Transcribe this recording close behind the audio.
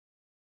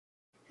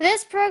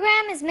This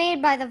program is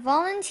made by the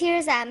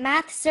volunteers at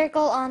Math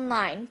Circle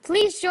Online.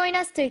 Please join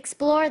us to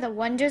explore the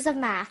wonders of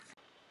math.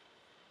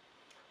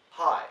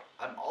 Hi,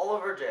 I'm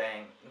Oliver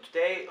Jiang, and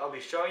today I'll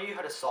be showing you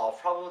how to solve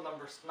problem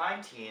number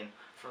 19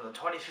 from the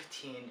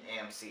 2015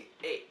 AMC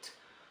 8.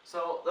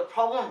 So the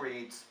problem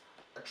reads,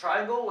 a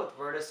triangle with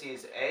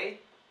vertices A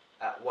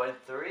at 1,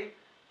 3,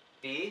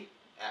 B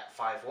at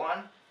 5,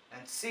 1,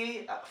 and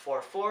C at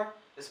 4, 4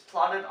 is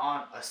plotted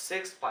on a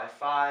 6 by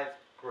 5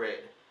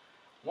 grid.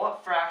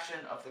 What fraction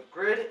of the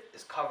grid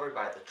is covered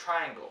by the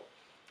triangle?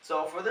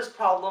 So for this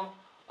problem,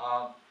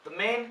 the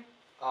main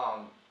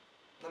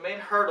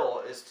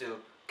hurdle is to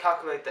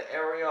calculate the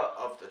area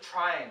of the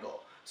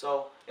triangle.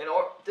 So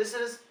this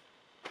is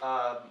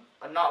a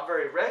not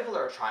very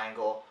regular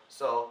triangle,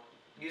 so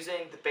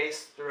using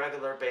the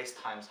regular base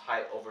times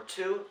height over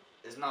 2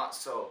 is not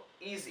so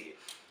easy.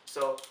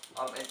 So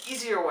an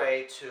easier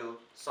way to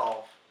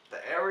solve the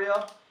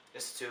area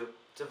is to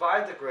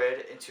divide the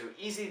grid into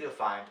easy to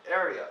find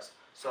areas.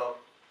 So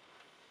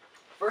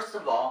first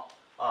of all,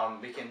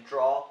 we can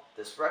draw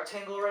this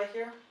rectangle right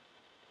here.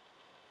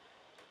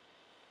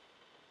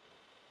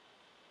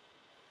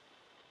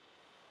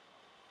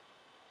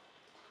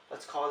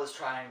 Let's call this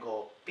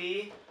triangle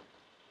B,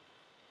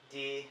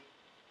 D,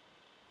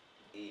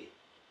 E,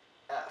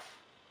 F.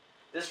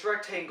 This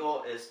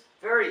rectangle is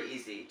very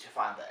easy to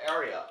find the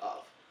area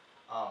of.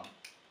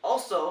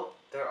 Also,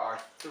 there are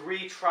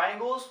 3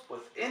 triangles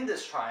within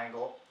this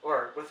triangle,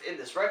 or within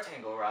this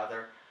rectangle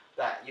rather,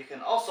 that you can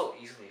also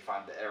easily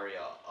find the area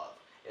of.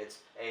 It's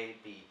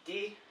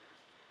ABD,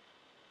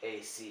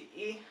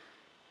 ACE,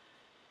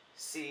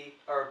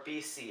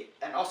 BC,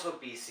 and also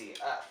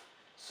BCF.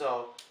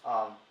 So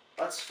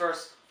let's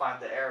first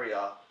find the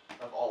area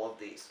of all of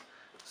these.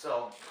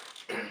 So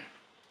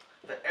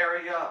the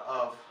area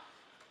of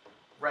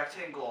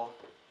rectangle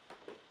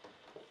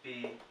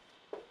BDEF,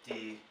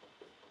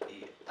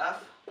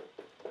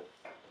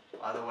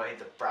 by the way,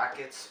 the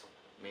brackets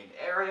mean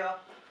area,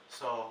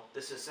 so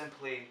this is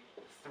simply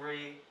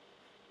 3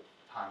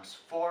 times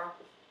 4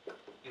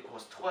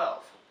 equals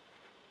 12.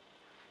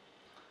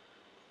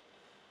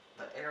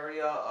 The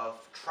area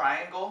of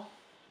triangle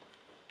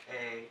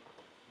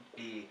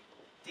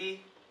ABD,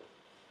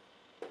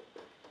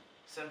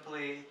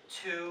 simply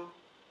 2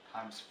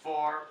 times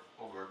 4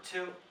 over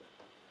 2,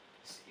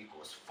 this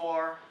equals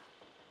 4.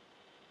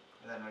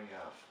 And then we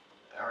have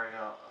the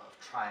area of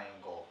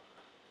triangle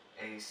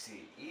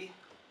ACE.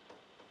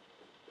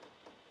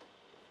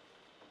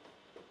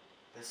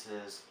 This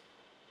is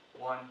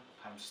 1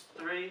 times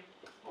 3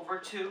 over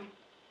 2,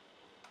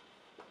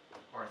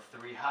 or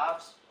 3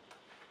 halves.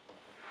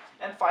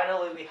 And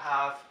finally we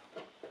have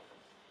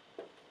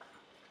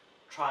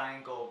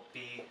triangle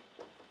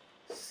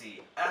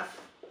BCF.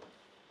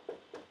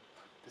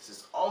 This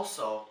is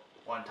also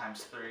 1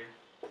 times 3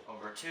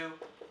 over 2,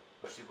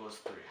 which equals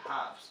 3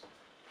 halves.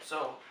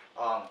 So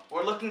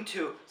we're looking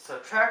to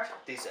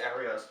subtract these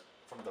areas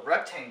from the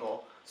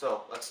rectangle,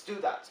 so let's do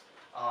that.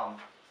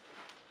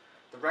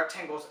 The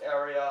rectangle's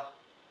area,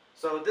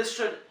 so this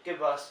should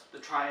give us the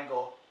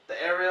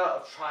area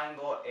of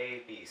triangle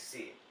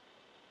ABC.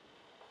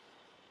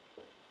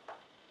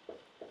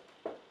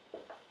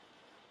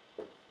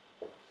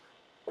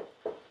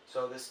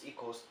 So this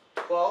equals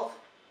 12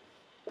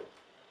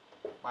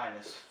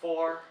 minus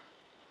 4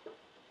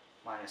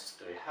 minus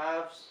 3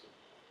 halves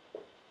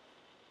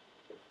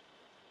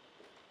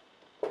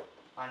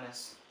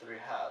minus 3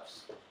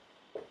 halves.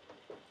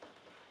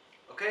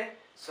 Okay,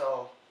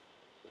 so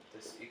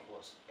this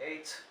equals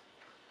 8.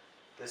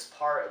 This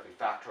part, if we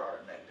factor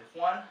out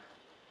 -1,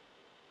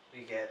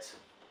 we get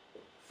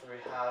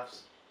 3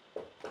 halves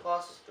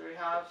plus 3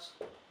 halves,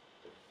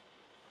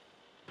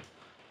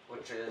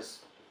 which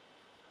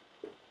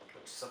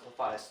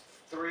simplifies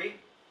 3.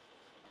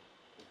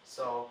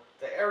 So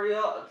the area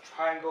of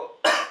triangle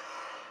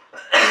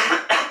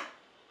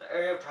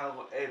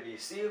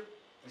ABC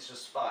is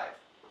just 5.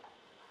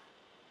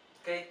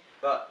 Okay,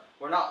 but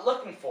we're not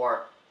looking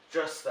for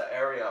just the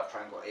area of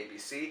triangle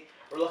ABC.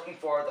 We're looking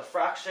for the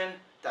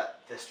fraction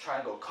that this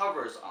triangle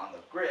covers on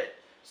the grid.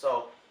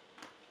 So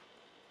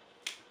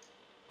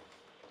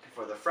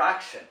for the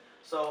fraction,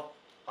 so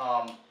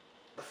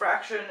the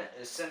fraction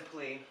is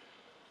simply,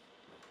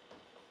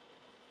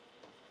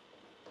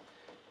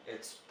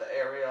 it's the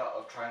area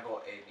of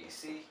triangle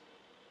ABC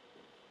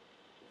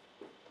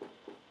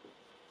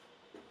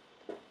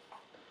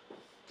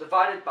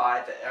divided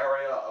by the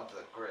area of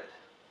the grid.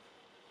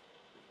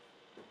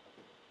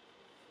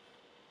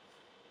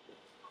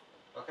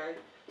 Okay,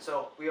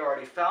 so we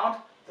already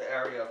found the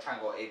area of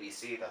triangle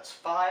ABC, that's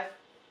 5.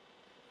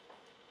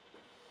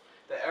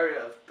 The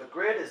area of the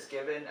grid is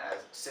given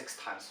as 6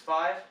 times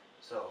 5,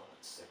 so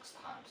that's 6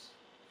 times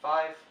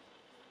 5.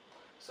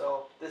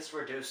 So this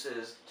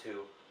reduces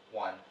to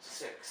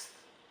 1/6.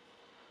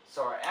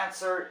 So our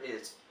answer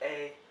is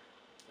A,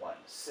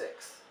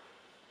 1/6.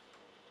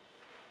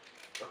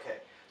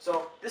 Okay,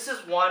 so this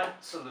is one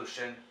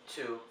solution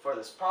for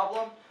this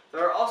problem.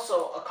 There are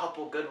also a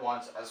couple good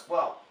ones as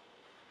well.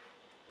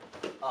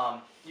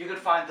 You can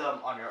find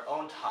them on your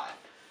own time.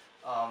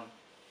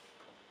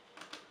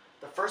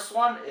 The first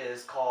one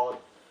is called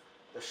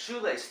the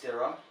shoelace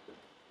theorem.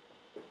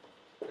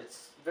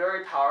 It's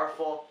very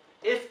powerful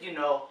if you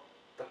know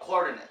the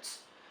coordinates.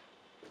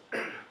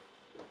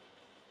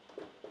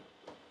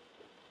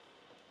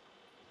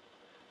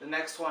 The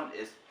next one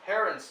is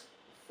Heron's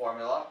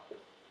formula.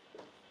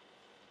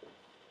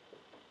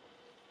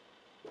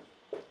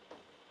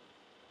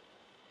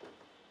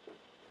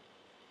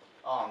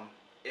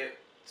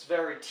 It's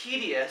very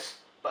tedious,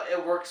 but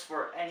it works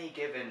for any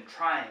given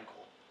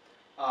triangle.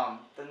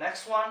 The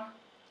next one,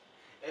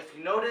 if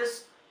you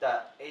notice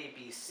that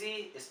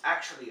ABC is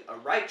actually a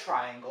right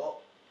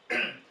triangle,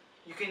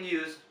 you can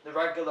use the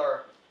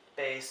regular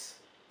base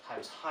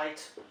times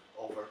height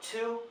over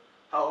 2.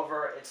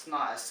 However, it's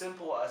not as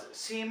simple as it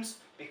seems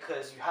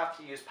because you have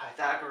to use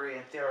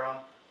Pythagorean theorem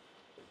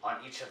on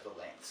each of the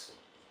lengths.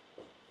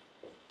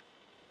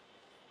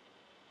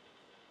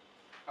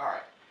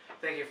 Alright,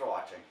 thank you for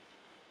watching.